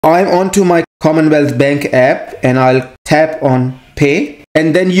I'm onto my Commonwealth Bank app and I'll tap on pay,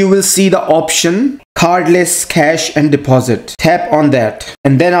 and then you will see the option cardless cash and deposit. Tap on that,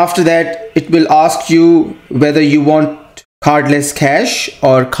 and then after that it will ask you whether you want cardless cash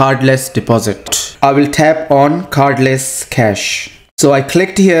or cardless deposit. I will tap on cardless cash. So I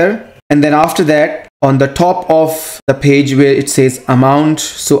clicked here, and then after that on the top of the page where it says amount,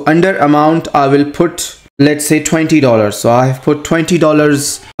 so under amount I will put, let's say $20. So I have put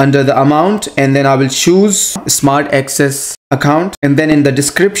 $20 under the amount, and then I will choose Smart Access account, and then in the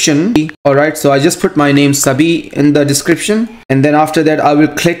description, all right, so I just put my name Sabi in the description, and then after that I will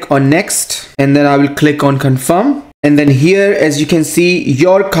click on next, and then I will click on confirm. And then here, as you can see,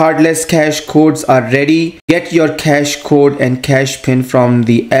 your cardless cash codes are ready. Get your cash code and cash pin from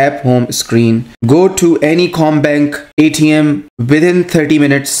the app home screen. Go to any CommBank ATM within 30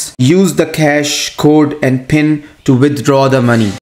 minutes. Use the cash code and pin to withdraw the money.